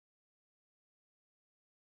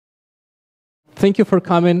thank you for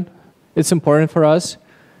coming. It's important for us.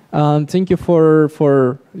 Thank you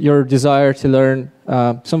for your desire to learn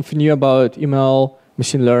something new about ML,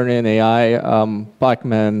 machine learning, AI,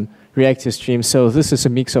 PacMan, reactive streams. So this is a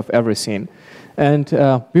mix of everything. And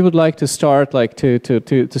we would like to start,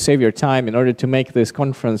 to save your time in order to make this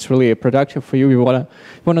conference really productive for you. We want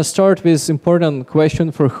to start with important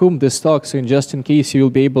question for whom this talk. So just in case you will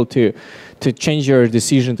be able to change your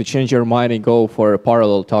decision, to change your mind and go for a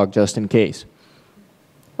parallel talk just in case.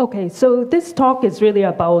 Okay, so this talk is really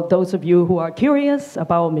about those of you who are curious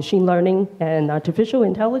about machine learning and artificial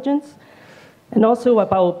intelligence, and also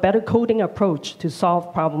about better coding approach to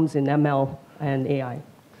solve problems in ML and AI.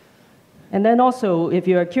 And then also, if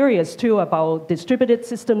you're curious too about distributed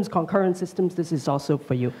systems, concurrent systems, this is also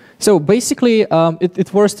for you. So basically,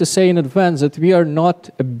 it's worth to say in advance that we are not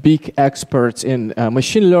big experts in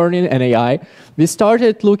machine learning and AI. We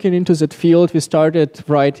started looking into that field. We started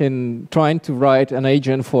trying to write an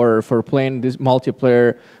agent for playing this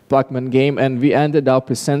multiplayer PacMan game, and we ended up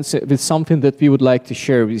with something that we would like to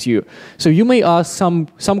share with you. So you may ask some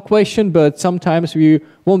question, but sometimes we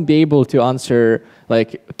won't be able to answer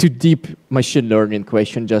too deep machine learning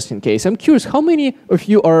question just in case. I'm curious, how many of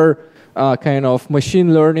you are kind of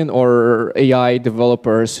machine learning or AI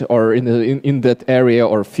developers or in that area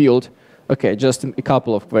or field? Okay, just a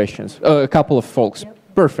couple of questions, a couple of folks. Yep.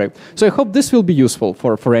 Perfect. So I hope this will be useful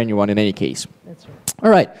for anyone in any case. That's right. All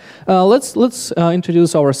right, let's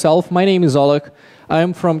introduce ourselves. My name is Oleh.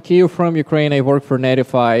 I'm from Kyiv, from Ukraine. I work for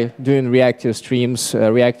Netlify, doing reactive streams,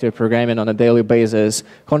 reactive programming on a daily basis,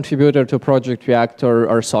 contributor to Project Reactor,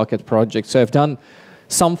 RSocket project. So I've done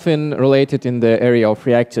something related in the area of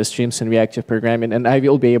reactive streams and reactive programming, and I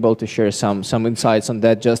will be able to share some insights on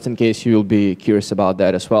that just in case you will be curious about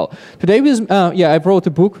that as well. Today, I wrote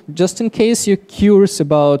a book just in case you're curious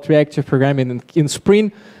about reactive programming in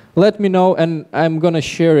Spring. Let me know, and I'm going to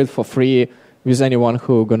share it for free with anyone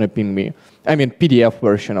who's going to ping me. I mean, PDF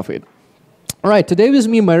version of it. All right, today with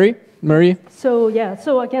me, Mary. Mary?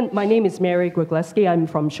 So again, my name is Mary Grygleski. I'm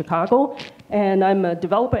from Chicago, and I'm a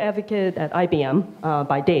developer advocate at IBM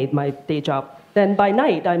by day, my day job. Then by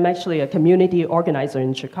night, I'm actually a community organizer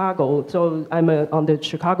in Chicago. So I'm on the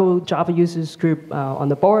Chicago Java users group on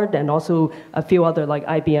the board, and also a few other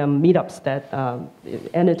IBM meetups that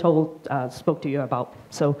Anatole spoke to you about.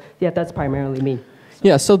 So yeah, that's primarily me.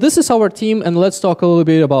 Yeah, so this is our team, and let's talk a little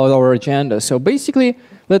bit about our agenda. So basically,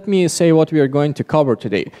 let me say what we are going to cover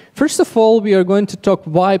today. First of all, we are going to talk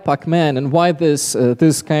why PacMan and why this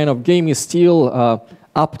kind of game is still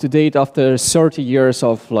up to date after 30 years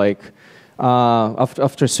of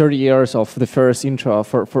after 30 years of the first intro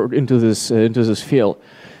into this field.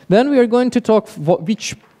 Then we are going to talk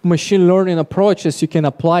which machine learning approaches you can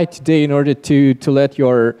apply today in order to let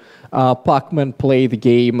your PacMan play the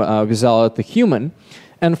game without the human.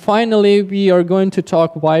 And finally, we are going to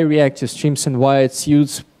talk why reactive streams and why it's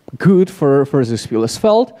used good for this field as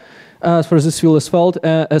well.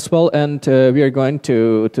 And we are going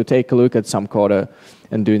to take a look at some code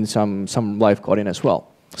and doing some live coding as well.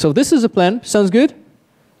 So this is the plan. Sounds good?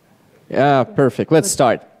 Yeah, perfect. Let's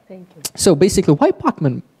start. Thank you. So basically, why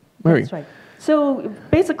PacMan, Mary? That's right. So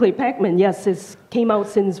basically, PacMan, yes, it came out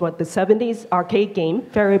since, the 70s, arcade game,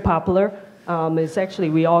 very popular. It's actually,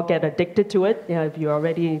 we all get addicted to it, if you're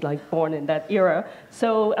already born in that era.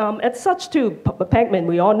 So as such, too, PacMan,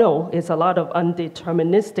 we all know, is a lot of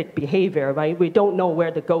undeterministic behavior, right? We don't know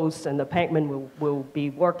where the ghosts and the PacMan will be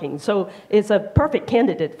working. So it's a perfect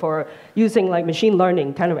candidate for using machine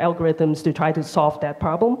learning kind of algorithms to try to solve that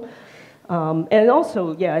problem. And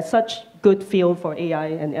also, yeah, it's such good field for AI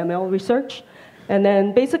and ML research. And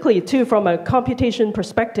then basically, too, from a computation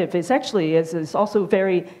perspective, it's also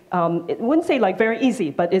very, I wouldn't say very easy,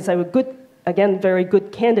 but it's a good, again, very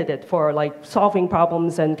good candidate for solving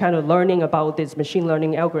problems and kind of learning about these machine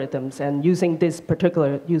learning algorithms and using this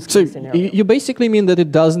particular use case scenario. You basically mean that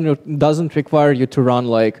it doesn't require you to run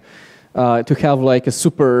to have a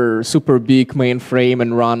super big mainframe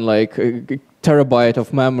and run a terabyte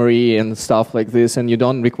of memory and stuff like this, and you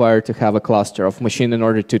don't require to have a cluster of machine in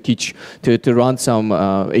order to teach to run some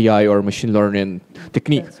AI or machine learning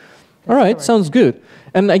technique. That's All right, correct. sounds good.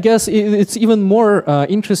 And I guess it's even more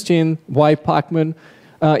interesting why PacMan.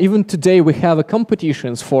 Even today we have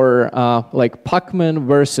competitions for PacMan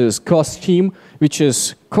versus Cost Team, which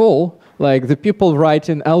is cool. The people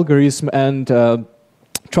writing algorithm and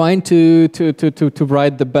trying to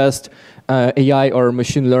write the best AI or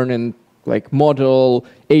machine learning model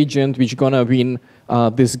agent which gonna win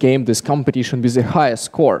this game, this competition with the highest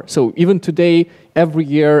score. So even today, every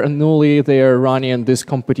year annually, they are running this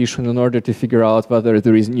competition in order to figure out whether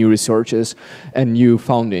there is new researches and new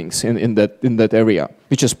foundings in that area,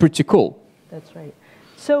 which is pretty cool. That's right.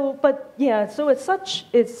 So, but yeah, so as such,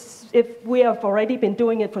 if we have already been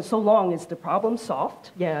doing it for so long, is the problem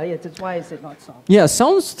solved? Yeah, why is it not solved? Yeah,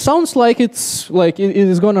 sounds like it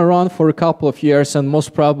is going to run for a couple of years, and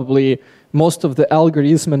most probably most of the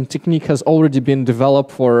algorithm and technique has already been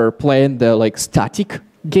developed for playing the static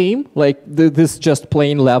game, this just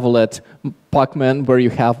plain level at PacMan, where you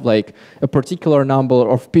have a particular number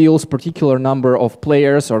of pills, particular number of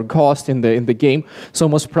players or ghosts in the game. So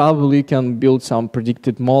most probably you can build some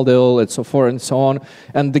predicted model and so forth and so on.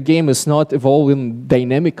 And the game is not evolving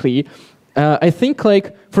dynamically. I think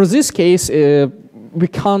for this case, we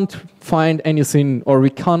can't find anything, or we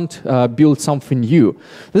can't build something new.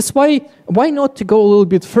 That's why not to go a little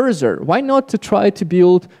bit further? Why not to try to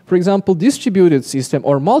build, for example, distributed system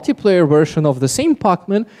or multiplayer version of the same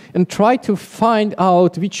PacMan and try to find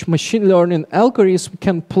out which machine learning algorithm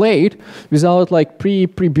can play it without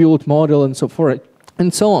pre-built model and so forth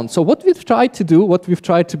and so on. So what we've tried to do, what we've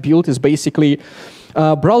tried to build is basically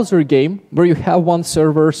a browser game where you have one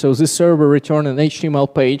server. So this server returns an HTML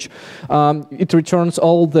page. It returns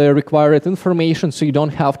all the required information, so you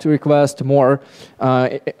don't have to request more,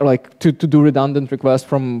 to do redundant requests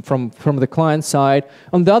from the client side.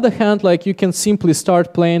 On the other hand, you can simply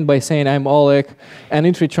start playing by saying I'm Oleg, and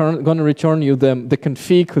it's going to return you the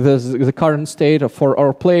config, the current state for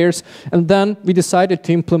our players. And then we decided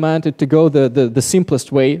to implement it to go the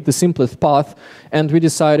simplest way, the simplest path. And we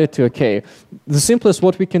decided to, okay, the simplest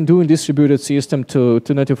what we can do in distributed system to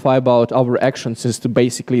notify about our actions is to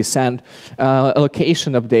basically send a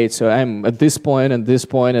location update. So I'm at this point, at this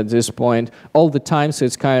point, at this point, all the time. So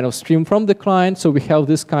it's kind of streamed from the client. So we have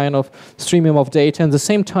this kind of streaming of data. And at the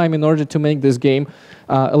same time, in order to make this game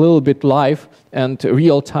a little bit live and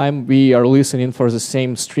real time, we are listening for the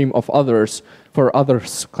same stream of others, for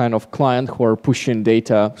others kind of client who are pushing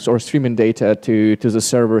data or streaming data to the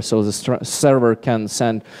server, so the server can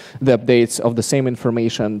send the updates of the same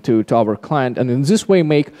information to our client, and in this way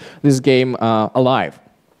make this game alive.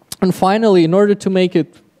 And finally, in order to make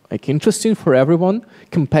it interesting for everyone,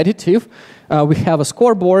 competitive, we have a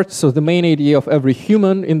scoreboard. So the main idea of every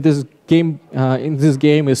human in this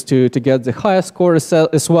game is to get the highest score,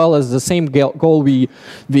 as well as the same goal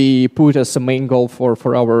we put as a main goal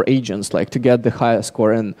for our agents, to get the highest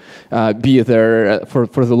score and be there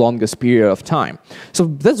for the longest period of time. So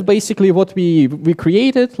that's basically what we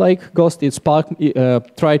created. Ghost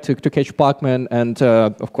try to catch PacMan, and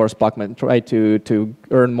of course PacMan try to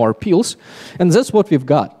earn more pills, and that's what we've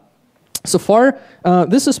got. So far,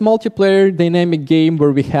 this is multiplayer dynamic game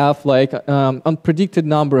where we have unpredicted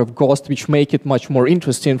number of ghosts, which make it much more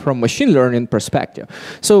interesting from machine learning perspective.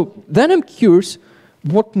 So then I'm curious,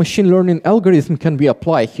 what machine learning algorithm can we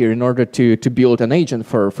apply here in order to build an agent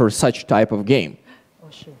for such type of game?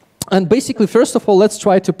 Oh, sure. And basically, first of all, let's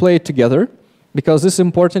try to play it together, because it's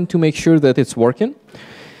important to make sure that it's working.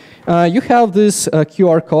 You have this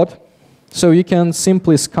QR code, so you can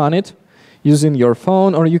simply scan it using your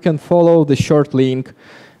phone, or you can follow the short link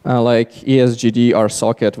like ESGD,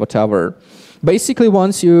 RSocket, whatever. Basically,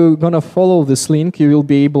 once you're going to follow this link, you will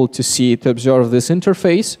be able to observe this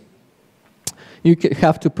interface. You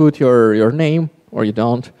have to put your name, or you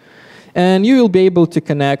don't. And you will be able to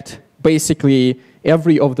connect. Basically,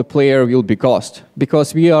 every of the player will be ghost,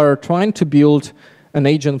 because we are trying to build an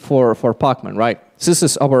agent for PacMan, right? This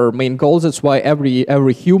is our main goal. That's why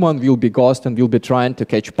every human will be ghost and will be trying to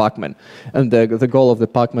catch PacMan. And the goal of the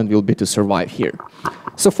PacMan will be to survive here.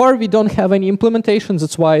 So far, we don't have any implementations.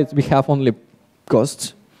 That's why we have only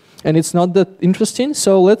ghosts. And it's not that interesting.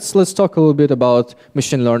 So let's talk a little bit about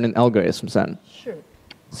machine learning algorithms then. Sure.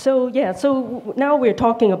 So yeah, so now we're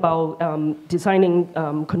talking about designing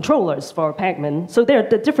controllers for PacMan. So there are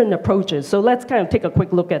the different approaches. So let's kind of take a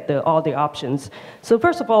quick look at all the options. So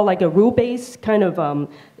first of all, a rule-based kind of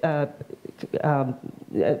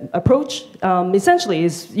approach essentially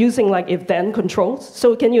is using if-then controls.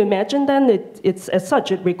 So can you imagine then it's as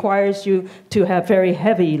such, it requires you to have very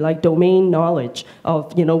heavy domain knowledge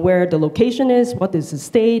of where the location is, what is the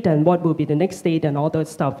state, and what will be the next state, and all that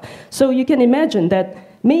stuff. So you can imagine that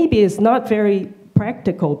maybe it's not very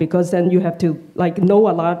practical, because then you have to know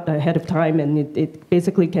a lot ahead of time, and it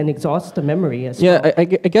basically can exhaust the memory as well. Yeah, I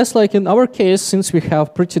guess in our case, since we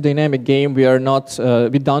have pretty dynamic game, we are not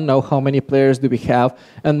we don't know how many players do we have,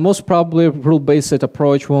 and most probably rule-based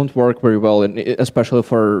approach won't work very well, especially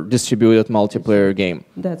for distributed multiplayer game.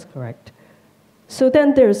 That's correct. So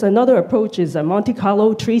then there's another approach is a Monte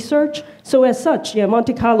Carlo tree search. So as such, yeah,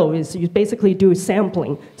 Monte Carlo is you basically do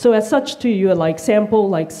sampling. So as such, too, you like sample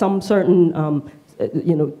like some certain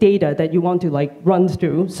data that you want to like run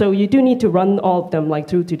through. So you do need to run all of them like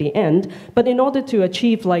through to the end. But in order to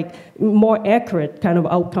achieve like more accurate kind of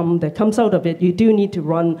outcome that comes out of it, you do need to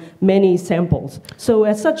run many samples. So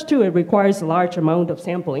as such, too, it requires a large amount of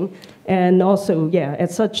sampling. And also, yeah,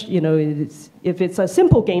 as such, if it's a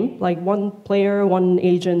simple game, like one player, one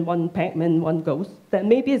agent, one PacMan, one ghost, then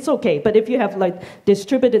maybe it's okay. But if you have like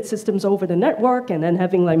distributed systems over the network and then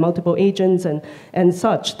having like multiple agents and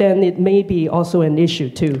such, then it may be also an issue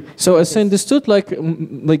too. So as I understood, like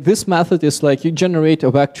this method is like you generate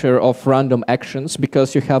a vector of random actions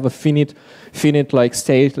because you have a finite like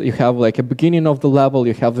state. You have like a beginning of the level,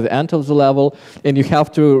 you have the end of the level, and you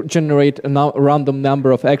have to generate a random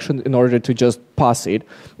number of actions in order to just pass it.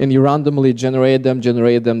 And you randomly generate them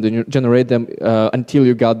until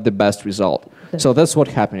you got the best result. So that's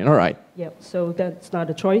what's happening. All right. Yeah, so that's not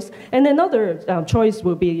a choice. And another choice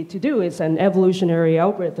would be to do is an evolutionary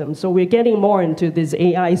algorithm. So we're getting more into this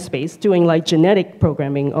AI space, doing like genetic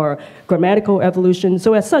programming or grammatical evolution.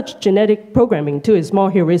 So as such, genetic programming too is more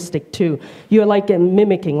heuristic too. You're like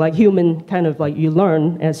mimicking, like human kind of like you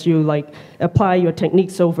learn as you like apply your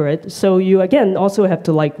techniques over it. So you again also have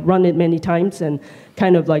to like run it many times and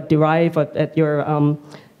kind of like derive at your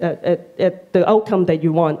at the outcome that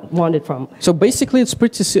you want it from. So basically, it's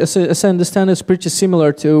pretty, as I understand, it's pretty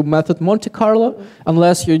similar to method Monte Carlo,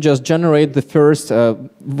 unless you just generate the first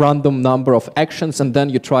random number of actions, and then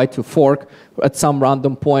you try to fork at some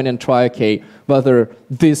random point and try, okay, whether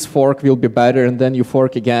this fork will be better, and then you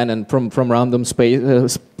fork again, and from random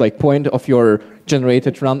space, like point of your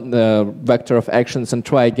generated vector of actions, and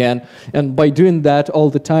try again. And by doing that all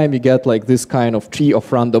the time, you get like this kind of tree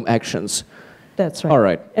of random actions. That's right. All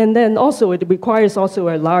right. And then also it requires also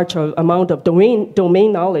a large amount of domain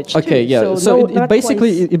knowledge. Okay, too. yeah. So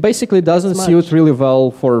it basically doesn't suit really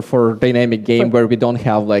well for dynamic game where we don't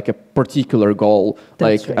have like a particular goal.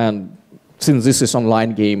 That's right. And since this is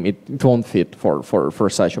online game, it won't fit for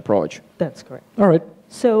such approach. That's correct. All right.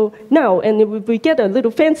 So now, and we get a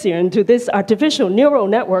little fancier into this artificial neural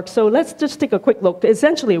network, so let's just take a quick look.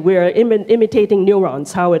 Essentially, we're imitating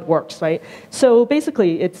neurons, how it works, right? So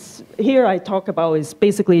basically, here I talk about is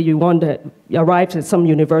basically you want to arrive at some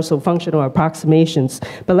universal function or approximations,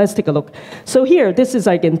 but let's take a look. So here, this is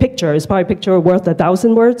like in picture, it's probably a picture worth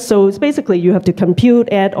 1,000 words, so it's basically you have to compute,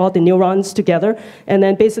 add all the neurons together, and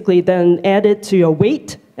then basically then add it to your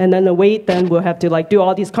weight, and then the weight, then we'll have to like do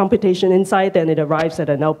all these computation inside, then it arrives at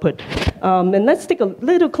an output. And let's take a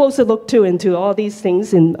little closer look too into all these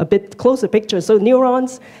things in a bit closer picture. So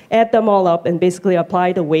neurons, add them all up and basically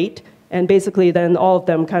apply the weight, and basically then all of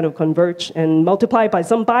them kind of converge and multiply by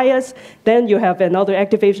some bias. Then you have another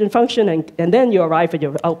activation function, and then you arrive at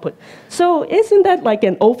your output. So isn't that like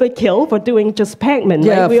an overkill for doing just PacMan?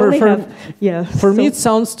 Yeah, right? For me it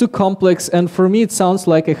sounds too complex, and for me it sounds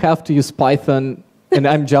like I have to use Python. And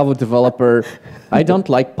I'm Java developer. I don't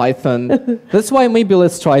like Python. That's why maybe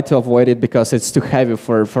let's try to avoid it because it's too heavy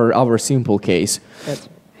for our simple case. That's right.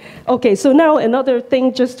 Okay, so now another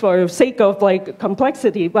thing, just for sake of like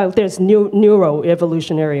complexity, well, there's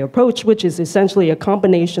neuroevolutionary approach, which is essentially a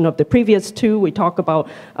combination of the previous two. We talk about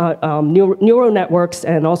neural networks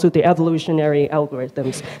and also the evolutionary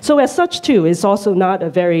algorithms. So as such, too, it's also not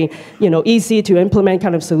a very easy to implement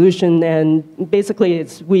kind of solution. And basically,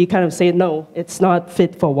 we kind of say no, it's not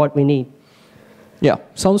fit for what we need. Yeah,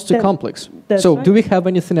 sounds too complex. So right. Do we have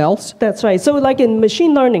anything else? That's right. So like in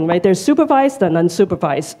machine learning, right, there's supervised and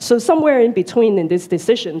unsupervised. So somewhere in between in this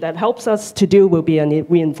decision that helps us to do will be a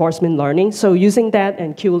reinforcement learning. So using that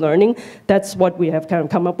and Q-learning, that's what we have kind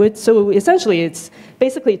of come up with. So essentially it's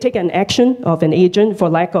basically take an action of an agent for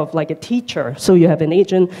lack of like a teacher. So you have an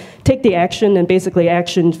agent, take the action, and basically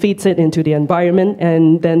action feeds it into the environment,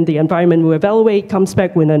 and then the environment will evaluate, comes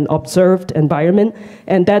back with an observed environment,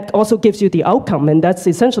 and that also gives you the outcome. And that's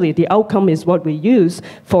essentially the outcome is what we use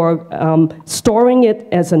for storing it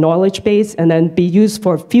as a knowledge base and then be used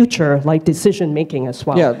for future like decision making as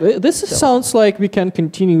well. Yeah, this sounds like we can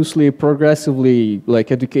continuously, progressively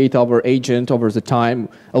like educate our agent over the time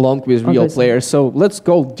along with real players. So let's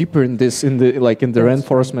go deeper in this, in the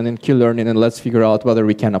reinforcement and Q-learning, and let's figure out whether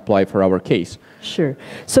we can apply for our case. Sure.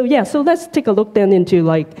 So yeah, so let's take a look then into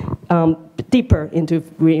like deeper into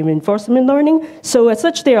reinforcement learning. So as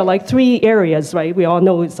such, there are like 3 areas, right? We all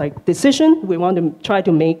know it's like decision we want to try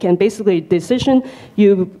to make, and basically decision,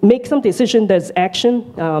 you make some decision that's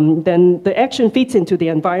action, then the action feeds into the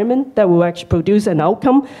environment that will actually produce an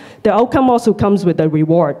outcome. The outcome also comes with a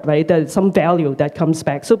reward, right? There's some value that comes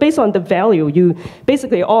back. So based on the value, you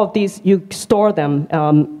basically all of these, you store them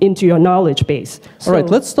into your knowledge base. So, all right,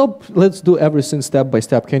 let's do everything step by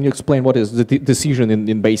step. Can you explain what is the decision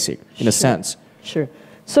in basic, in a sense? Sure.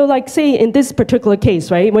 So like say in this particular case,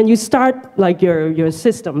 right, when you start like your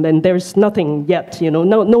system, then there's nothing yet, no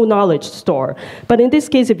knowledge store. But in this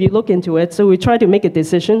case, if you look into it, so we try to make a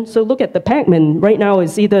decision. So look at the PacMan right now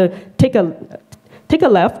is either take a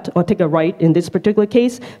left or take a right in this particular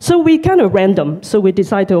case. So we kind of random. So we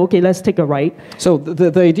decide to, okay, let's take a right. So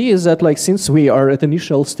the idea is that like since we are at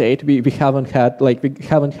initial state, we haven't had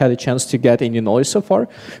a chance to get any knowledge so far.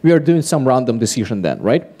 We are doing some random decision then,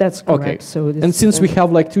 right? That's correct. Okay. So and since we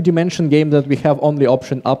have like 2-dimension game that we have only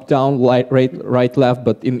option up, down, right, left,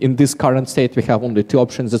 but in this current state we have only 2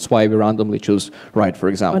 options. That's why we randomly choose right, for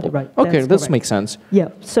example. Right. Okay, that makes sense.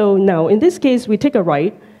 Yeah. So now in this case we take a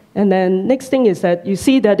right. And then next thing is that you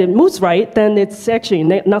see that it moves right, then it's actually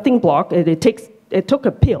nothing blocked. It took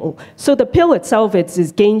a pill. So the pill itself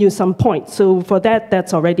is gain you some points. So for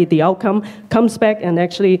that's already the outcome. Comes back and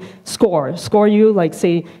actually score you, like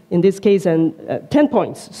say in this case, and 10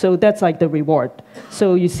 points. So that's like the reward.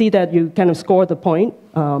 So you see that you kind of score the point,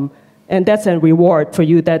 and that's a reward for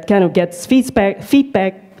you that kind of gets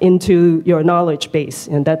feedback into your knowledge base,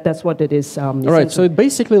 and that's what it is. All right, so it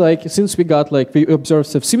basically like, since we got like, we observed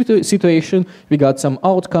some situation, we got some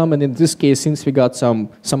outcome, and in this case, since we got some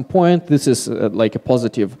point, this is like a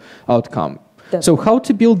positive outcome. So how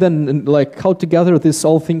to build then, like how to gather this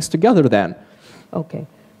all things together then? Okay.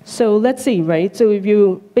 So let's see, right? So if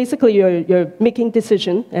you, basically you're making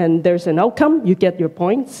decision, and there's an outcome, you get your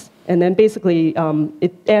points, and then basically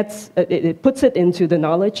it puts it into the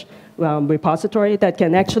knowledge repository that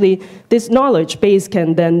can actually, this knowledge base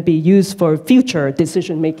can then be used for future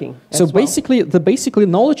decision making. So basically, basically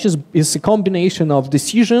knowledge is a combination of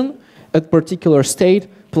decision at particular state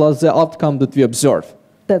plus the outcome that we observe.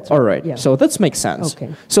 That's right. All right. Yeah. So that makes sense. Okay.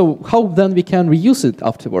 So how then we can reuse it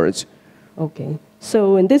afterwards? Okay.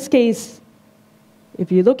 So in this case, if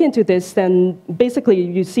you look into this, then basically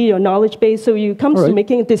you see your knowledge base. So you come to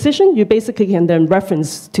making a decision, you basically can then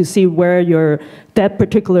reference to see where that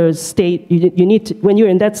particular state, you need to, when you're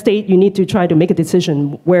in that state, you need to try to make a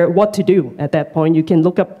decision what to do at that point. You can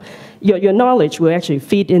look up, your knowledge will actually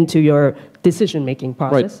feed into your decision-making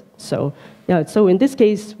process. Right. So, yeah, so in this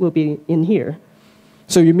case, we'll be in here.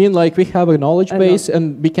 So you mean like we have a knowledge base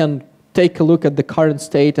and we can take a look at the current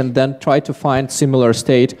state and then try to find similar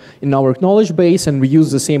state in our knowledge base, and we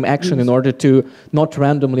use the same action in order to not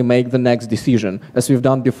randomly make the next decision as we've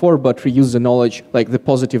done before, but reuse the knowledge, like the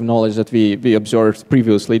positive knowledge that we observed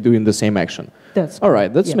previously doing the same action. That's all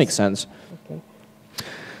right. That makes sense. Okay.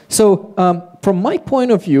 So from my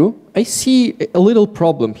point of view, I see a little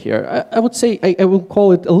problem here. I would say I will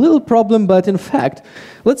call it a little problem, but in fact,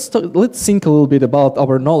 let's think a little bit about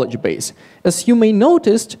our knowledge base. As you may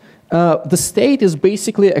notice, the state is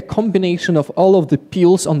basically a combination of all of the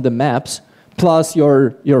peels on the maps plus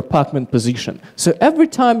your PacMan position. So every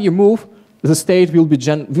time you move, the state will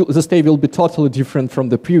be totally different from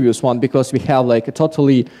the previous one, because we have like a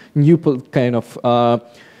totally new kind of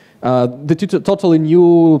totally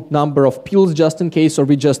new number of peels just in case, or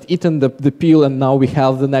we just eaten the peel and now we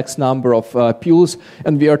have the next number of peels,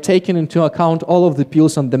 and we are taking into account all of the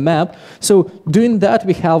peels on the map. So doing that,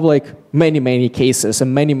 we have like many cases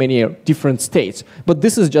and many different states. But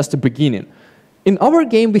this is just a beginning. In our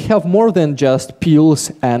game, we have more than just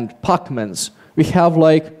peels and PacMans. We have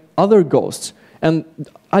like other ghosts. And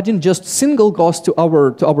adding just single ghost to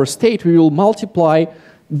our state, we will multiply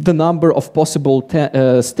the number of possible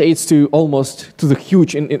states to almost to the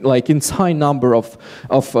huge, like insane number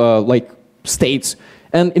of like states.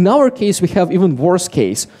 And in our case, we have even worse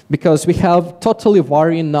case, because we have totally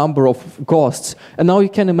varying number of ghosts. And now you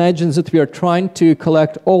can imagine that we are trying to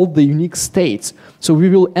collect all the unique states. So we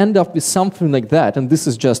will end up with something like that, and this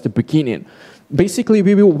is just the beginning. Basically,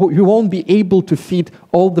 we won't be able to feed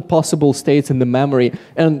all the possible states in the memory.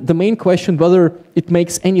 And the main question, whether it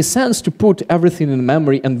makes any sense to put everything in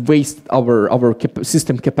memory and waste our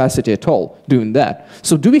system capacity at all doing that.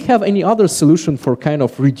 So do we have any other solution for kind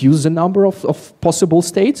of reduce the number of possible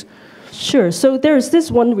states? Sure. So there's this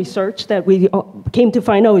one research that we came to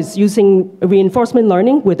find out is using reinforcement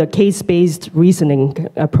learning with a case-based reasoning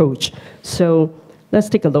approach. So let's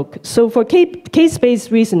take a look. So for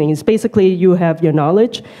case-based reasoning, it's basically you have your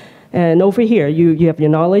knowledge, And over here, you have your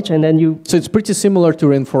knowledge, and then you... So it's pretty similar to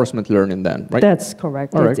reinforcement learning then, right? That's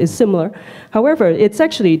correct. All right. It's similar. However, it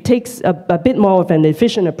actually takes a bit more of an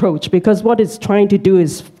efficient approach, because what it's trying to do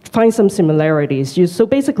is find some similarities. So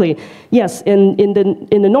basically, yes, in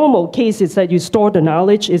the normal case, is that you store the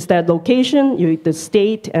knowledge, is that location, the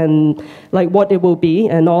state, and like what it will be,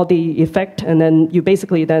 and all the effect, and then you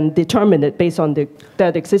basically then determine it based on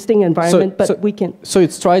that existing environment. So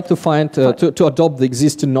it's trying to find to adopt the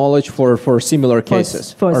existing knowledge for similar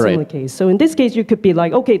cases. For a similar case. So in this case, you could be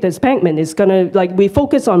like, okay, this PacMan is gonna, like, we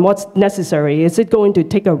focus on what's necessary. Is it going to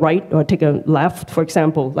take a right or take a left, for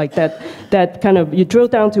example, like that? That kind of, you drill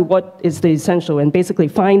down to what is the essential and basically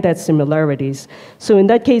find that similarities. So in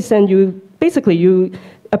that case, then you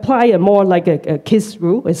apply a more like a KISS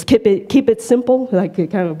rule. It's keep it simple, like a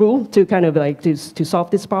kind of rule to kind of like to solve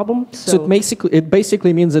this problem. So it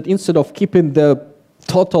basically means that instead of keeping the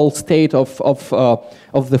total state of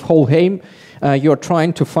the whole game, you're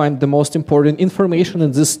trying to find the most important information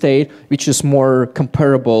in this state, which is more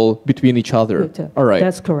comparable between each other. All right.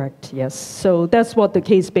 That's correct, yes. So that's what the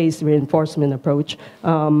case-based reinforcement approach.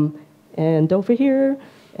 And over here,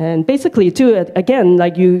 and basically, again,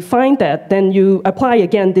 like you find that, then you apply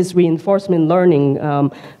again this reinforcement learning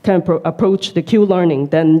kind of approach, the Q-learning.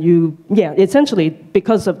 Then essentially,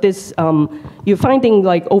 because of this, you're finding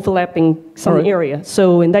like overlapping some area.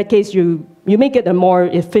 So in that case, you make it a more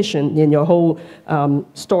efficient in your whole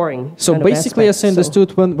storing. So basically, as I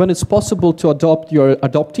understood, when it's possible to adopt, you're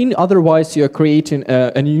adopting. Otherwise, you're creating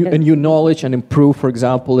a new knowledge and improve, for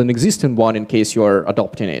example, an existing one in case you are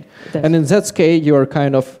adopting it. And in that case, you're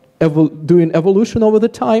kind of doing evolution over the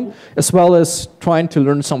time, as well as trying to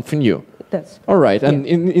learn something new. All right,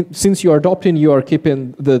 and since you are adopting, you are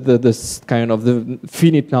keeping this kind of the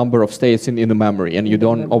finite number of states in the memory, and you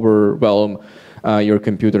don't overwhelm your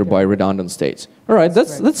computer by redundant states. All right,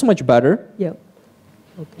 that's much better. Yeah.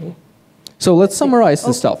 Okay. So let's summarize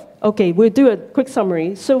this stuff. Okay, we'll do a quick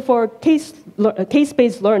summary. So for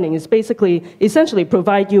case-based learning is basically, essentially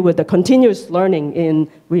provide you with a continuous learning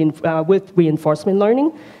with reinforcement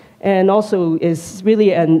learning, and also is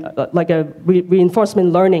really like a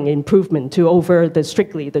reinforcement learning improvement to over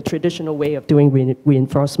strictly the traditional way of doing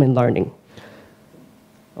reinforcement learning.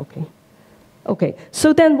 Okay. Okay,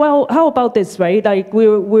 so then, well, how about this, right? Like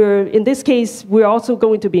we're in this case, we're also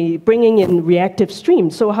going to be bringing in reactive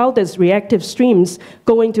streams. So how does reactive streams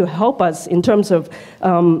going to help us in terms of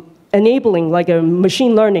enabling like a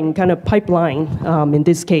machine learning kind of pipeline in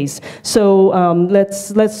this case? So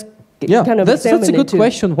let's kind of that's a good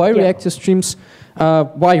question. Why reactive streams?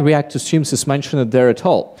 Why reactive streams is mentioned there at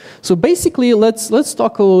all? So basically, let's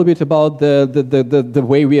talk a little bit about the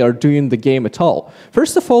way we are doing the game at all.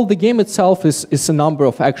 First of all, the game itself is a number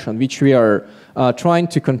of actions which we are trying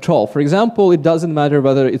to control. For example, it doesn't matter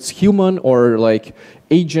whether it's human or like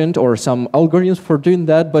agent or some algorithms for doing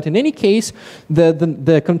that. But in any case,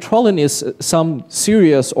 the controlling is some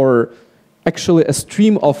serious or actually a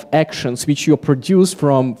stream of actions which you produce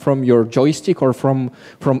from your joystick or from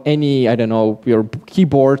any, I don't know, your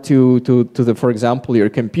keyboard to for example, your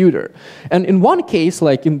computer. And in one case,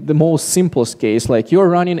 like in the most simplest case, like you're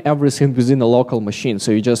running everything within a local machine.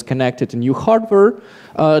 So you just connected a new hardware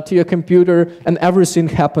to your computer, and everything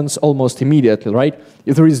happens almost immediately, right?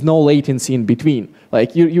 There is no latency in between.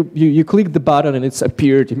 Like you click the button and it's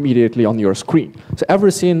appeared immediately on your screen. So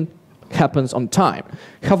everything happens on time.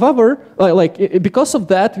 However, because of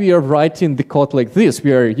that, we are writing the code like this.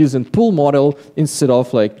 We are using pool model instead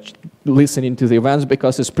of like listening to the events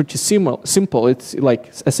because it's pretty simple. It's like,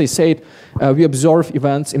 as I said, we observe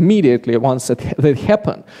events immediately once they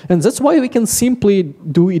happen. And that's why we can simply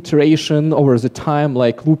do iteration over the time,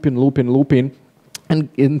 like looping,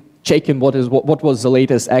 and checking what was the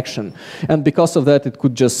latest action. And because of that, it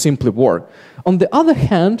could just simply work. On the other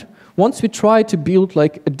hand, once we try to build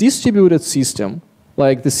like a distributed system,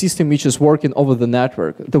 like the system which is working over the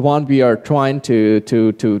network, the one we are trying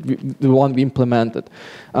the one we implemented,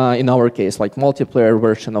 in our case, like multiplayer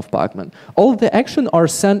version of PacMan, all the action are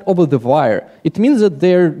sent over the wire. It means that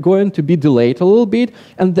they're going to be delayed a little bit,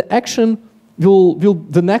 and the action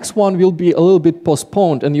the next one will be a little bit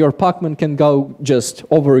postponed, and your PacMan can go just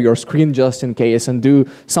over your screen just in case and do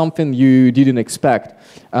something you didn't expect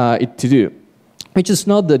it to do, which is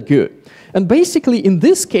not that good. And basically, in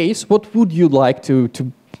this case, what would you like to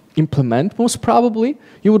implement? Most probably,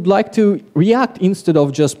 you would like to react instead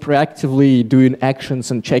of just proactively doing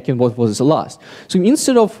actions and checking what was the last. So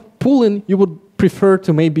instead of pulling, you would prefer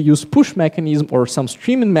to maybe use push mechanism or some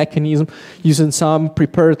streaming mechanism using some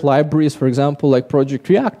prepared libraries, for example, like Project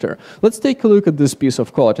Reactor. Let's take a look at this piece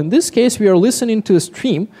of code. In this case, we are listening to a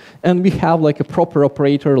stream, and we have like a proper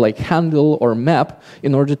operator like handle or map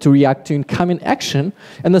in order to react to incoming action.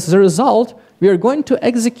 And as a result, we are going to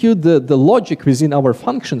execute the logic within our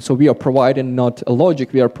function. So we are providing not a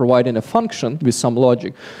logic, we are providing a function with some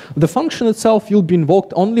logic. The function itself will be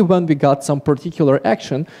invoked only when we got some particular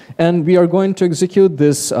action, and we are going to execute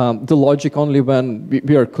this, the logic only when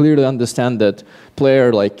we are clearly understand that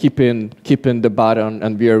player like keeping the button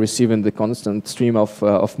and we are receiving the constant stream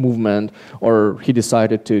of movement, or he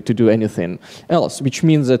decided to do anything else, which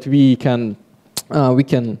means that we can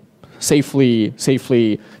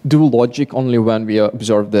safely do logic only when we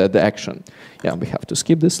observe the action. Yeah, we have to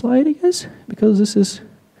skip this slide, I guess, because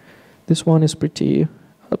this one is pretty,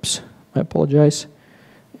 oops, I apologize.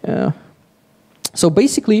 Yeah. So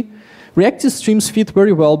basically, reactive streams fit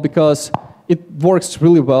very well because it works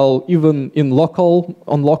really well even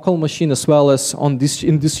on local machine as well as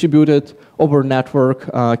in distributed over network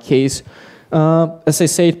case. As I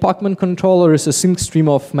said, PacMan controller is a sync stream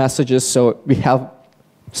of messages, so we have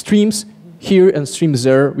streams here and streams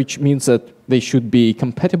there, which means that they should be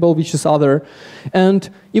compatible with each other. And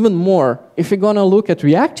even more, if you're going to look at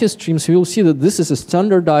reactive streams, we will see that this is a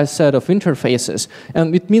standardized set of interfaces.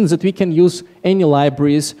 And it means that we can use any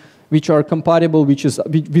libraries which are compatible with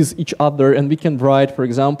each other, and we can write, for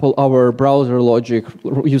example, our browser logic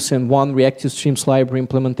using one reactive streams library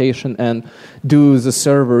implementation and do the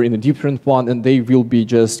server in a different one, and they will be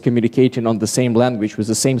just communicating on the same language with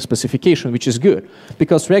the same specification, which is good.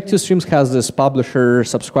 Because reactive streams has this publisher,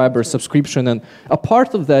 subscriber, subscription, and a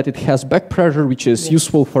part of that, it has back pressure, which is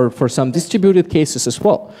useful for some distributed cases as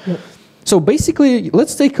well. So basically,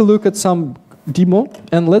 let's take a look at some demo,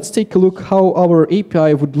 and let's take a look how our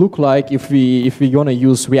API would look like if we're going to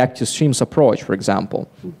use reactive streams approach, for example.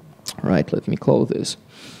 Right, let me close this.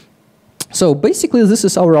 So basically, this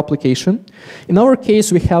is our application. In our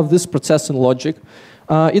case, we have this processing logic.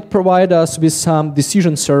 It provides us with some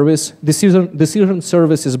decision service. Decision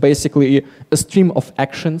service is basically a stream of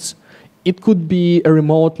actions. It could be a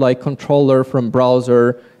remote like controller from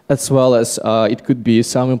browser, as well as it could be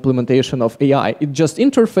some implementation of AI. It just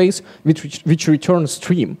interface which returns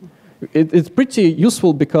stream. It's pretty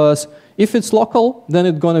useful because if it's local, then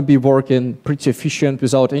it's going to be working pretty efficient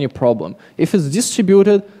without any problem. If it's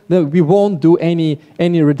distributed, then we won't do any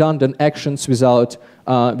redundant actions without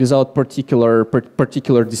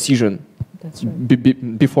particular decision. That's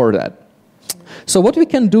right. Before that. So what we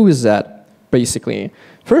can do is that, basically.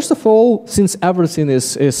 First of all, since everything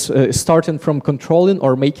is starting from controlling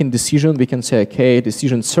or making decision, we can say, okay,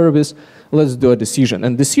 decision service, let's do a decision.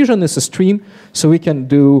 And decision is a stream, so we can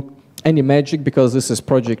do any magic because this is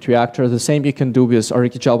Project Reactor. The same you can do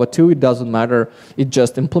with Java 2, it doesn't matter. It's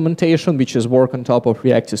just implementation, which is work on top of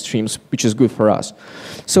reactive streams, which is good for us.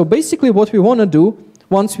 So basically what we want to do,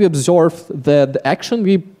 once we observe the action,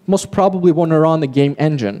 we most probably want to run a game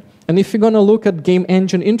engine. And if you're going to look at game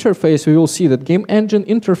engine interface, we will see that game engine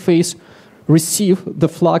interface receives the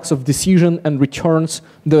flux of decision and returns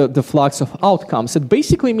the flux of outcomes. It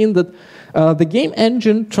basically means that the game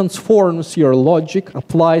engine transforms your logic,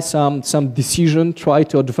 applies some decision, try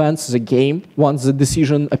to advance the game once the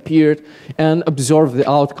decision appeared, and observe the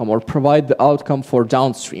outcome or provide the outcome for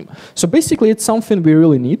downstream. So basically, it's something we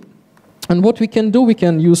really need. And what we can do, we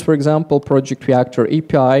can use, for example, Project Reactor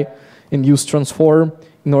API and use transform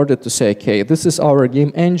in order to say, okay, this is our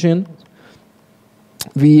game engine.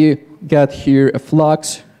 We get here a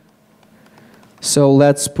flux. So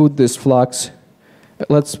let's put this flux,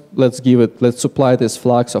 let's supply this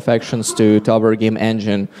flux of actions to our game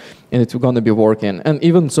engine, and it's going to be working. And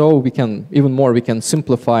even more, we can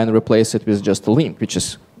simplify and replace it with just a link, which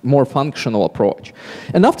is more functional approach.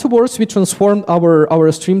 And afterwards, we transformed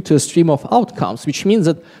our stream to a stream of outcomes, which means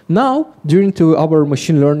that now, during our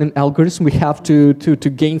machine learning algorithm, we have to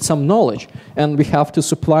gain some knowledge. And we have to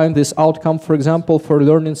supply this outcome, for example, for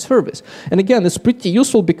learning service. And again, it's pretty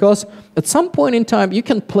useful because at some point in time, you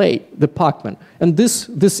can play the PacMan. And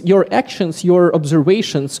your actions, your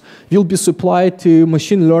observations will be supplied to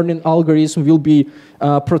machine learning algorithm, will be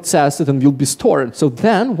processed and will be stored. So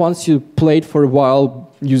then, once you played for a while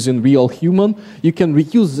using real human, you can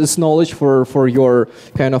reuse this knowledge for your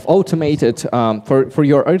kind of automated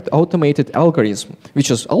automated algorithm,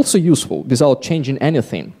 which is also useful without changing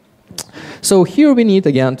anything. So here we need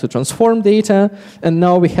again to transform data, and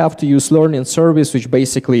now we have to use learning service, which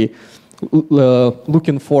basically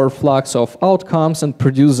looking for flux of outcomes and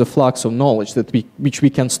produce a flux of knowledge which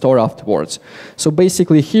we can store afterwards. So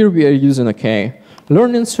basically here we are using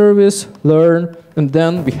learning service, learn, and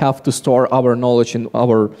then we have to store our knowledge in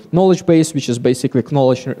our knowledge base, which is basically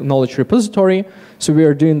knowledge repository. So we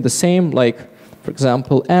are doing the same, like, for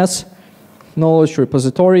example, as knowledge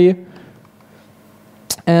repository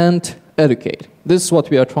and educate. This is what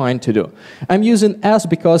we are trying to do. I'm using as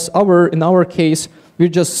because in our case, we're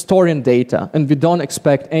just storing data, and we don't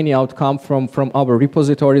expect any outcome from our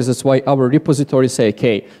repositories. That's why our repositories say,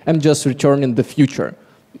 okay, I'm just returning the future,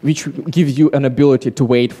 which gives you an ability to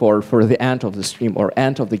wait for the end of the stream or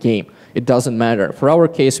end of the game. It doesn't matter. For our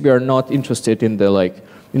case, we are not interested in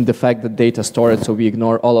the fact that data stored, so we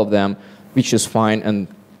ignore all of them, which is fine. And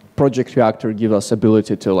Project Reactor gives us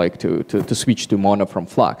ability to switch to mono from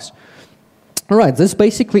Flux. All right, that's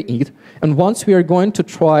basically it. And once we are going to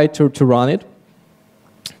try to run it,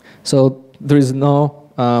 so there is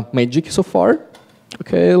no magic so far.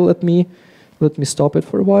 Okay, let me stop it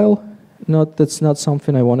for a while. That's not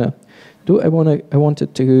something I want to do. I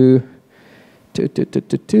wanted to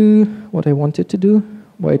what I wanted to do.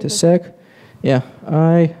 Wait a sec. Yeah,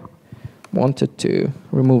 I wanted to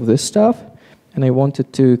remove this stuff, and I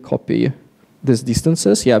wanted to copy these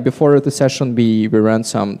distances. Yeah, before the session, we ran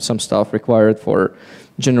some stuff required for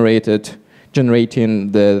generating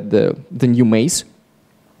the new maze.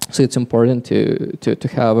 So it's important to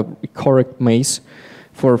have a correct maze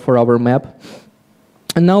for our map.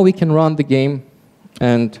 And now we can run the game,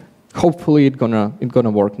 and hopefully it's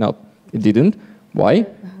gonna work. Now it didn't. Why?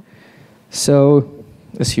 So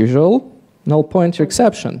as usual, null pointer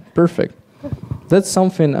exception. Perfect. That's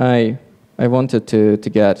something I wanted to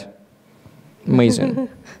get. Amazing.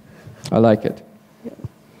 I like it.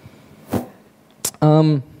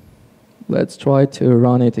 Let's try to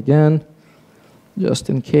run it again, just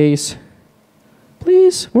in case.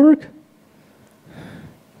 Please work.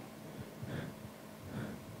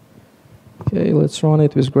 Okay, let's run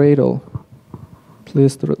it with Gradle.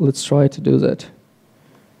 Please, let's try to do that.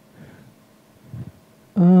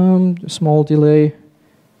 Small delay,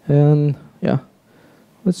 and yeah,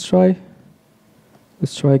 let's try.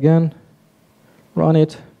 Let's try again. Run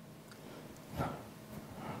it.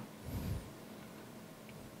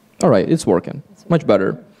 All right, it's working. Much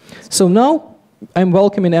better. So now I'm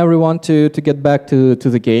welcoming everyone to get back to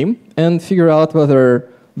the game and figure out whether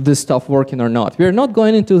this stuff working or not. We are not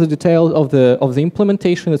going into the details of the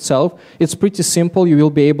implementation itself. It's pretty simple. You will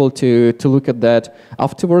be able to look at that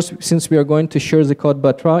afterwards, since we are going to share the code.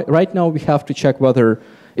 But right now we have to check whether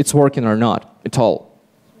it's working or not at all.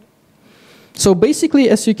 So basically,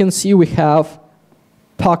 as you can see, we have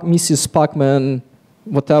Mrs. PacMan,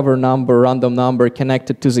 whatever number, random number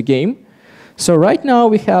connected to the game. So right now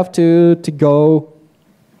we have to go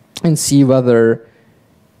and see whether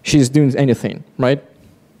she's doing anything, right?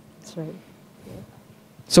 That's right. Yeah.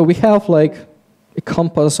 So we have like a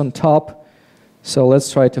compass on top. So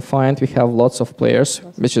let's try to find. We have lots of players,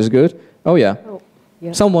 which is good. Oh yeah. Oh,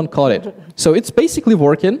 yeah. Someone caught it. So it's basically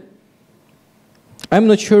working. I'm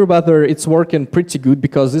not sure whether it's working pretty good,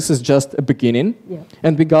 because this is just a beginning. Yeah.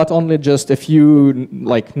 And we got only just a few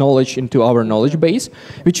knowledge into our knowledge base,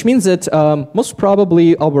 which means that most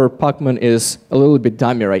probably our PacMan is a little bit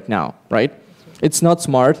dummy right now, right? It's not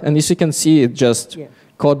smart, and as you can see, it just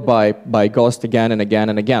caught by Ghost again and again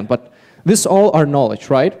and again. But this all are knowledge,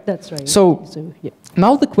 right? That's right. So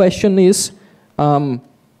now the question is,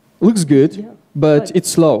 looks good, but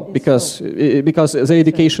it's slow, because the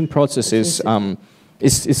education process is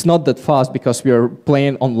it's not that fast, because we are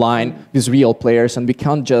playing online with real players, and we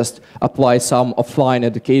can't just apply some offline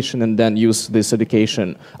education and then use this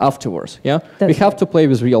education afterwards. Yeah, we have to play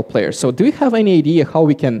with real players. So do you have any idea how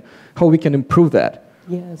we can improve that?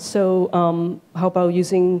 Yeah. So how about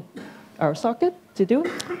using RSocket to do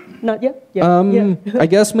it? Not yet. Yeah. I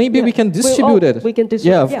guess maybe we can distribute it. We can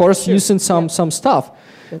distribute. Yeah, of course, sure. Using some stuff.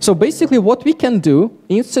 So basically, what we can do,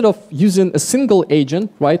 instead of using a single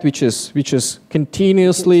agent, right, which is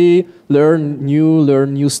continuously learn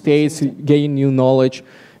new states, gain new knowledge,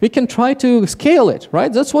 we can try to scale it,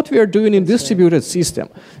 right? That's what we are doing in distributed system.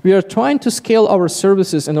 We are trying to scale our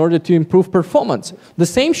services in order to improve performance. The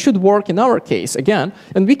same should work in our case, again,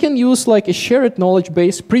 and we can use like a shared knowledge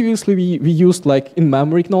base. Previously, we used like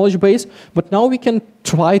in-memory knowledge base, but now we can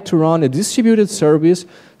try to run a distributed service,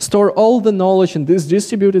 store all the knowledge in this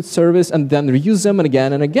distributed service, and then reuse them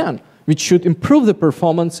again and again, which should improve the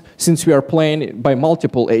performance, since we are playing by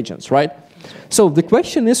multiple agents, right? So the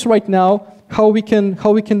question is right now, how we can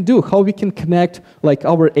connect like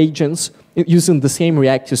our agents using the same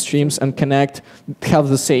reactive streams and have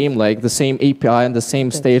the same API and the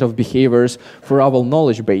same state of behaviors for our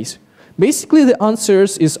knowledge base. Basically, the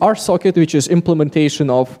answers is RSocket, which is implementation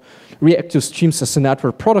of reactive streams as a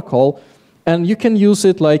network protocol, And you can use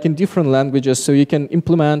it like in different languages, so you can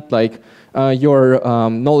implement like your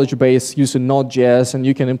knowledge base using Node.js, and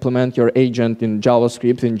you can implement your agent in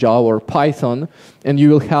JavaScript, in Java or Python, and you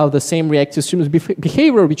will have the same reactive streams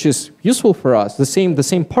behavior, which is useful for us, the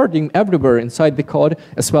same parting everywhere inside the code,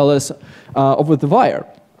 as well as over the wire.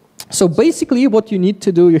 So basically what you need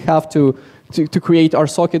to do, you have to create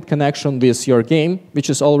RSocket connection with your game, which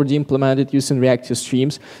is already implemented using reactive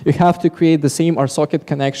streams. You have to create the same RSocket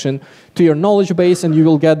connection to your knowledge base, and you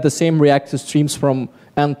will get the same reactive streams from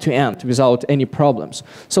end to end without any problems.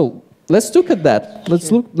 So let's look at that.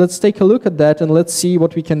 Let's take a look at that, and let's see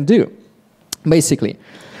what we can do. Basically,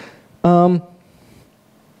 let's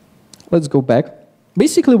go back.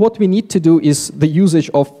 Basically, what we need to do is the usage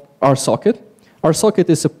of RSocket. RSocket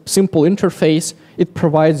is a simple interface. It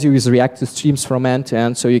provides you with reactive streams from end to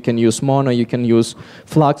end, so you can use mono, you can use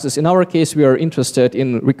fluxes. In our case, we are interested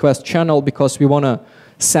in request channel because we want to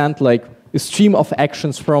send like a stream of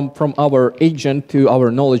actions from our agent to our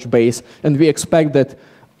knowledge base, and we expect that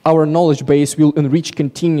our knowledge base will enrich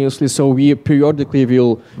continuously, so we periodically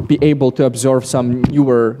will be able to observe some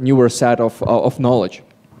newer set of knowledge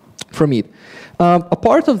from it. A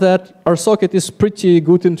part of that, RSocket is pretty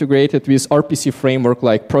good integrated with RPC framework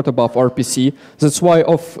like protobuf RPC. That's why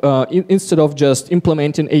instead of just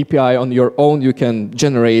implementing API on your own, you can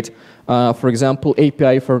generate, for example,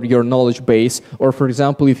 API for your knowledge base. Or for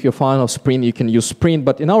example, if you're a fan of Sprint, you can use Sprint.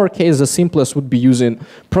 But in our case, the simplest would be using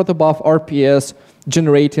protobuf RPS,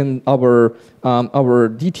 generating our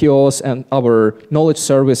DTOs and our knowledge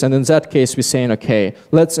service. And in that case, we're saying, OK,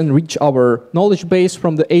 let's enrich our knowledge base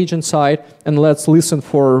from the agent side, and let's listen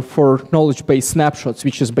for knowledge base snapshots,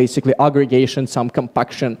 which is basically aggregation, some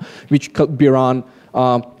compaction, which could be run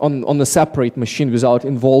on a separate machine without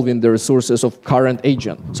involving the resources of current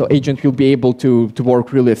agent. So agent will be able to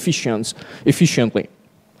work really efficiently.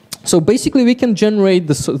 So basically, we can generate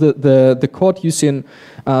the code using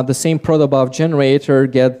the same protobuf generator,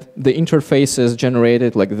 get the interfaces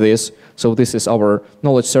generated like this. So this is our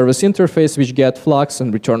knowledge service interface, which get flux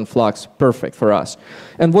and return flux. Perfect for us.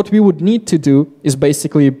 And what we would need to do is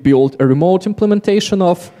basically build a remote implementation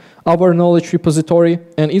of our knowledge repository.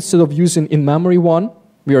 And instead of using in-memory one,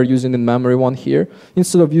 we are using in-memory one here.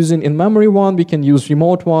 Instead of using in-memory one, we can use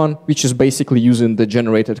remote one, which is basically using the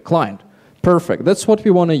generated client. Perfect. That's what we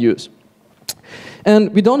want to use.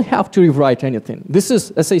 And we don't have to rewrite anything. This is,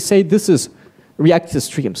 as I say, this is reactive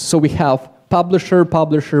streams. So we have publisher,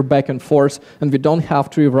 back and forth, and we don't have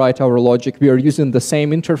to rewrite our logic. We are using the same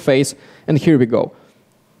interface, and here we go.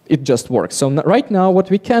 It just works. So right now, what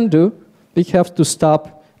we can do, we have to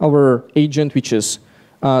stop our agent, which is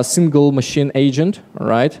a single machine agent. All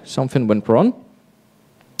right, something went wrong,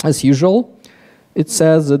 as usual. It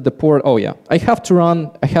says that the port, oh yeah, I have to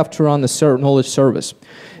run a knowledge service.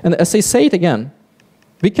 And as I say it again,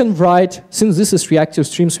 we can write, since this is reactive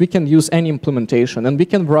streams, we can use any implementation, and we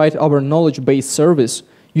can write our knowledge-based service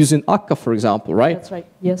using Akka, for example, right? That's right,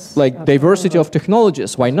 yes. Like diversity of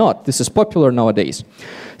technologies, why not? This is popular nowadays.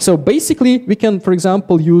 So basically, we can, for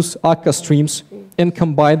example, use Akka streams and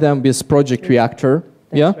combine them with Project Reactor.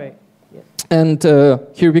 That's yeah? Right. Yes. And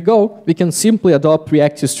here we go. We can simply adopt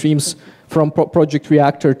reactive streams from Project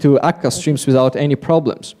Reactor to Akka streams without any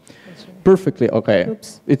problems. Right. Perfectly, okay.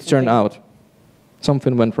 Oops. It turned out.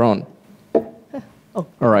 Something went wrong. Oh.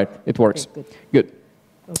 All right, it works. Okay, good.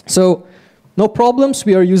 Okay. So no problems.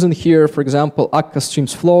 We are using here, for example, Akka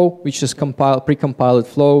streams flow, which is pre-compiled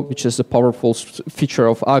flow, which is a powerful feature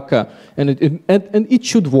of Akka, and it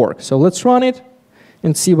should work. So let's run it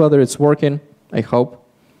and see whether it's working, I hope.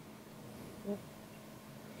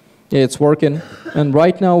 Yeah, it's working. And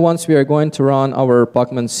right now, once we are going to run our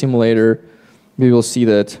PacMan simulator, we will see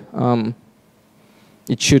that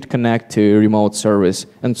it should connect to remote service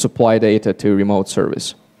and supply data to remote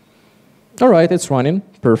service. All right, it's running.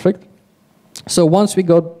 Perfect. So once we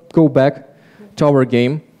go back to our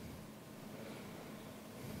game,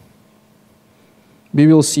 we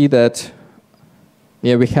will see that,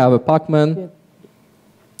 yeah, we have a PacMan. Yeah.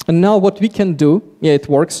 And now what we can do, yeah, it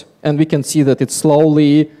works. And we can see that it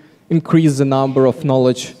slowly increase the number of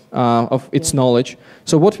knowledge, of its knowledge.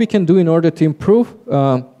 So what we can do in order to improve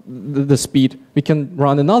the speed, we can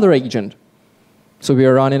run another agent. So we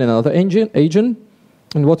are running another agent,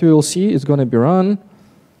 and what we will see is going to be run.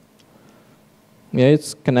 Yeah,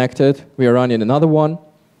 it's connected. We are running another one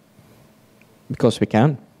because we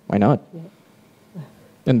can. Why not? Yeah.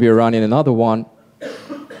 And we are running another one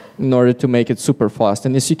in order to make it super fast.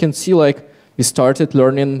 And as you can see, like, we started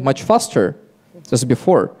learning much faster as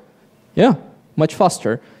before. Yeah, much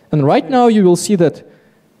faster. And right now you will see that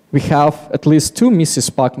we have at least 2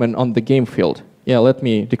 Mrs. PacMan on the game field. Yeah, let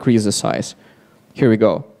me decrease the size. Here we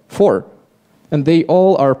go, 4. And they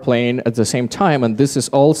all are playing at the same time, and this is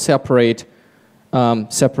all separate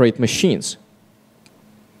machines.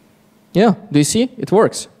 Yeah, do you see? It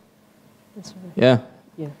works. That's right.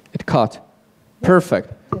 Yeah, it caught. Yeah.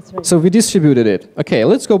 Perfect. That's right. So we distributed it. Okay,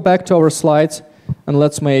 let's go back to our slides, and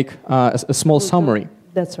let's make a small summary.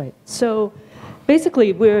 That's right. So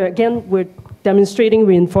basically, we're demonstrating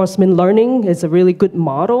reinforcement learning is a really good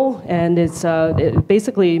model, and it's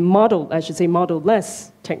basically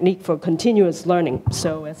model-less technique for continuous learning.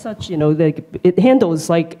 So as such, it handles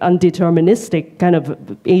like undeterministic kind of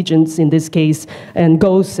agents in this case, and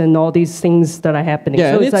ghosts and all these things that are happening.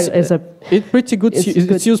 Yeah, so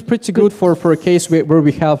it's used pretty good for a case where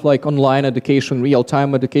we have like online education,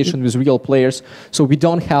 real-time education with real players. So we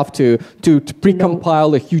don't have to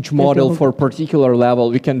pre-compile a huge model for a particular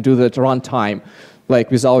level. We can do that runtime,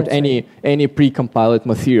 like without any pre-compiled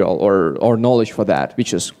material or knowledge for that,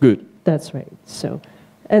 which is good. That's right. So.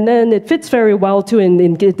 And then it fits very well, too,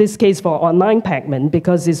 in this case for online PacMan,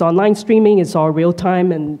 because it's online streaming, it's all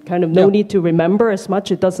real-time, and kind of no need to remember as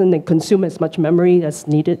much. It doesn't consume as much memory as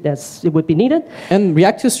it would be needed. And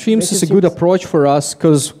Reactive Streams is a good approach for us,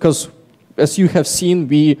 because as you have seen,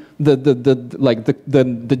 the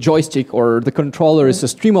joystick or the controller is a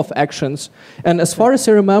stream of actions. And as far as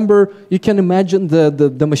I remember, you can imagine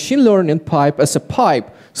the machine learning pipe as a pipe.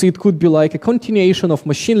 So it could be like a continuation of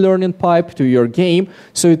machine learning pipe to your game.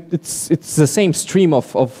 So it's the same stream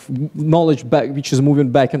of knowledge which is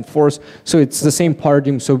moving back and forth. So it's the same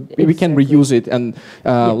paradigm. So we can reuse it, and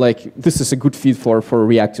like this is a good fit for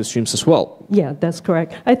Reactive Streams as well. Yeah, that's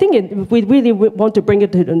correct. I think we really want to bring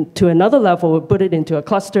it to another level, put it into a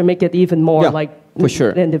cluster, make it even more for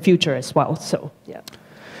sure in the future as well. So yeah.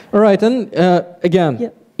 All right, and again. Yeah.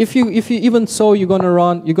 If you even so you're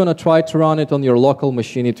gonna try to run it on your local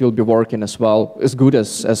machine, it will be working as well, as good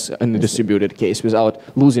as in a distributed case without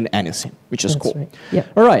losing anything, which is cool. Right. Yeah.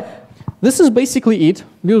 All right, this is basically it.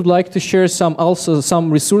 We would like to share some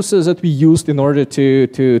resources that we used in order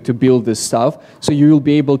to build this stuff. So you will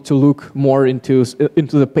be able to look more into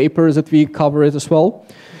the papers that we covered as well.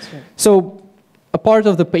 That's right. So a part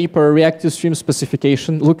of the paper, Reactive Stream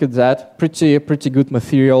specification, look at that, pretty good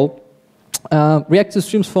material. Reactive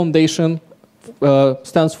Streams Foundation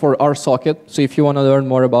stands for RSocket. So if you want to learn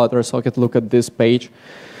more about RSocket, look at this page.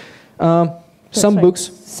 Some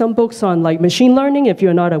books on like machine learning, if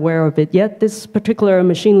you're not aware of it yet. This particular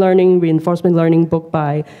machine learning, reinforcement learning book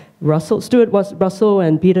by Stuart Russell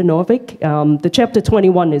and Peter Novick. The chapter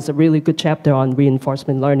 21 is a really good chapter on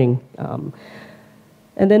reinforcement learning.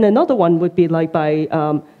 And then another one would be like by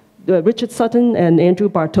Richard Sutton and Andrew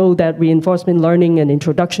Bartow, that reinforcement learning and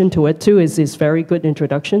introduction to it too is very good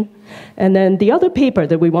introduction. And then the other paper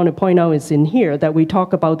that we want to point out is in here, that we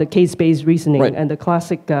talk about the case-based reasoning, and the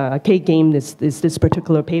classic K-game is this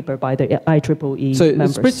particular paper by the IEEE so members.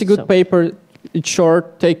 It's a pretty good paper. It's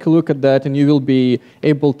short. Take a look at that, and you will be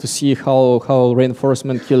able to see how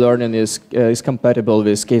reinforcement key learning is compatible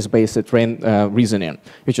with case-based reasoning,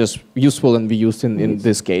 which is useful and we used in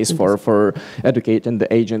this case for educating the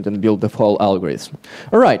agent and build the whole algorithm.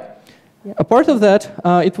 All right. Yeah. Apart of that,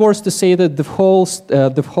 it was to say that the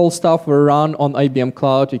whole stuff were run on IBM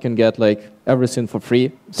Cloud. You can get like everything for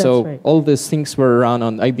free. That's so right. all these things were run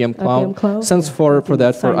on IBM Cloud. Thanks for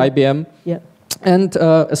that for IBM. Yeah. And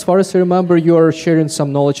as far as I remember, you are sharing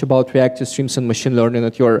some knowledge about Reactive Streams and machine learning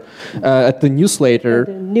at the newsletter.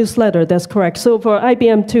 The newsletter, that's correct. So for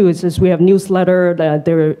IBM too, we have newsletter.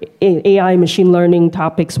 There are AI, machine learning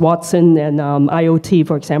topics, Watson and IoT,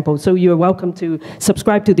 for example. So you're welcome to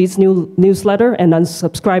subscribe to these newsletter and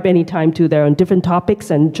unsubscribe anytime to their different topics.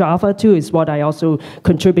 And Java too is what I also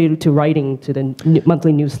contributed to writing to the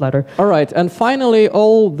monthly newsletter. All right, and finally,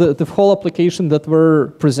 all the whole application that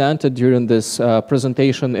were presented during this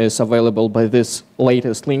presentation is available by this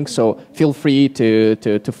latest link, so feel free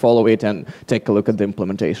to follow it and take a look at the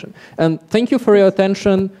implementation. And thank you for your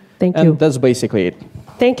attention. Thank you. And that's basically it.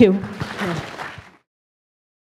 Thank you.